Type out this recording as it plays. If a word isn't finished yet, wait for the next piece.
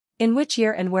In which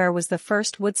year and where was the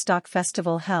first Woodstock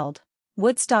Festival held?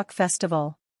 Woodstock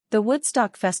Festival. The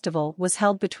Woodstock Festival was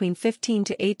held between 15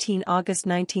 to 18 August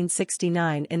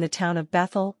 1969 in the town of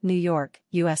Bethel, New York,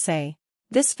 USA.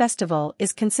 This festival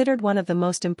is considered one of the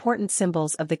most important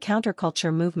symbols of the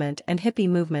counterculture movement and hippie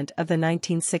movement of the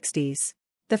 1960s.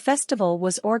 The festival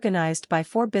was organized by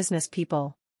 4 business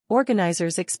people.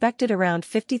 Organizers expected around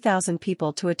 50,000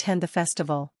 people to attend the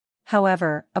festival.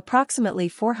 However, approximately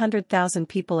 400,000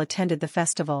 people attended the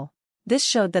festival. This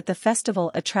showed that the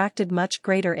festival attracted much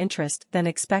greater interest than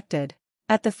expected.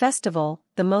 At the festival,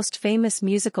 the most famous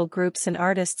musical groups and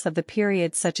artists of the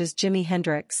period such as Jimi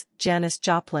Hendrix, Janis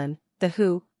Joplin, The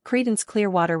Who, Creedence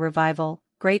Clearwater Revival,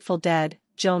 Grateful Dead,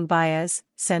 Joan Baez,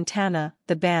 Santana,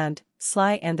 The Band,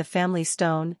 Sly and the Family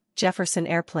Stone, Jefferson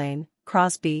Airplane,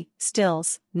 Crosby,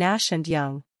 Stills, Nash and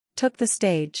Young, took the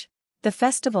stage. The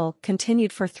festival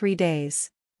continued for 3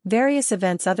 days. Various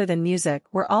events other than music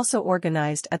were also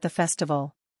organized at the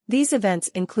festival. These events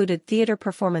included theater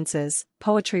performances,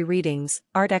 poetry readings,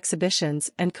 art exhibitions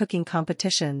and cooking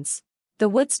competitions. The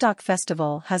Woodstock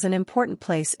Festival has an important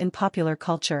place in popular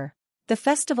culture. The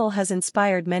festival has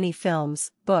inspired many films,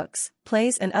 books,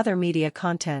 plays and other media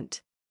content.